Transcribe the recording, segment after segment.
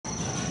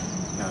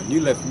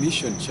New Life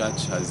Mission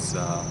Church has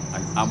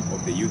an arm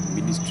of the youth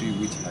ministry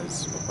which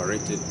has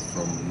operated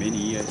from many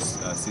years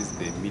since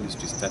the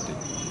ministry started.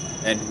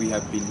 And we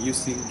have been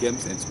using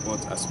games and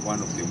sports as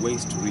one of the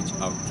ways to reach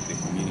out to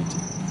the community.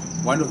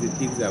 One of the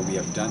things that we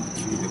have done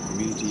through the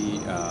community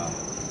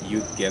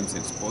youth games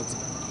and sports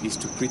is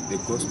to preach the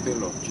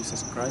gospel of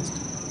Jesus Christ,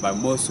 but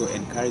more so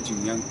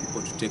encouraging young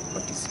people to take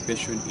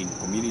participation in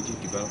community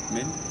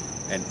development,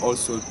 and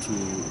also to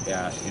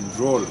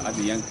enroll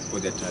other young people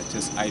that are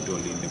just idle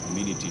in the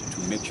community to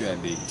make sure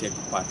that they take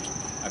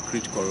a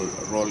critical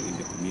role in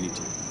the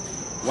community.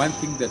 One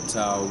thing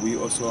that we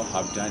also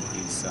have done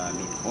is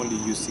not only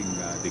using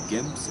the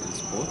games and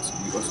sports,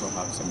 we also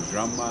have some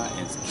drama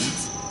and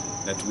skits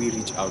that we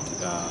reach out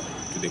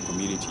to the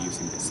community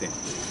using the same.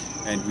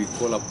 And we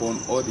call upon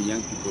all the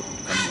young people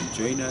to come and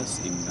join us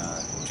in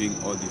doing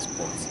all these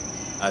sports.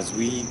 As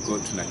we go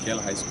to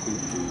Nakela High School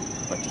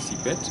to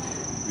participate,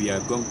 we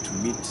are going to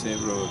meet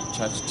several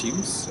church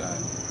teams.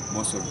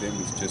 Most of them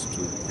is just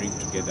to bring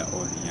together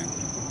all the young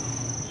people.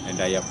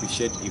 And I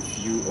appreciate if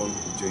you all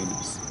could join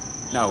us.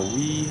 Now,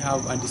 we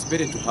have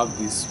anticipated to have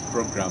this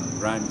program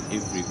run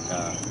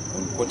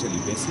on quarterly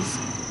basis.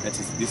 That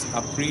is this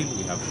April.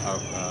 We have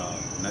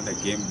another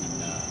game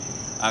in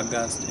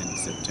August and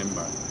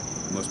September.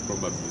 Most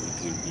probably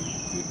it will be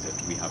good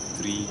that we have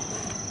 3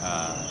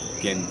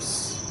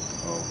 games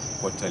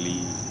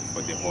quarterly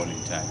for the whole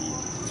entire year.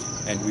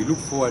 And we look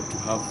forward to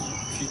have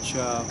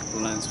future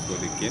plans for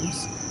the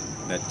games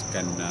that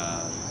can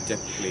take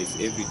place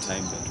every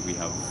time that we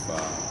have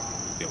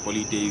the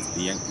holidays.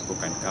 The young people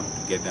can come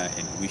together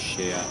and we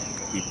share,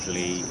 we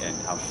play and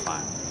have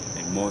fun.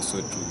 And more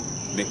so to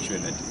make sure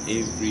that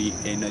every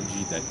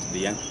energy that the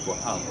young people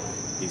have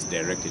is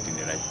directed in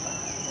the right path.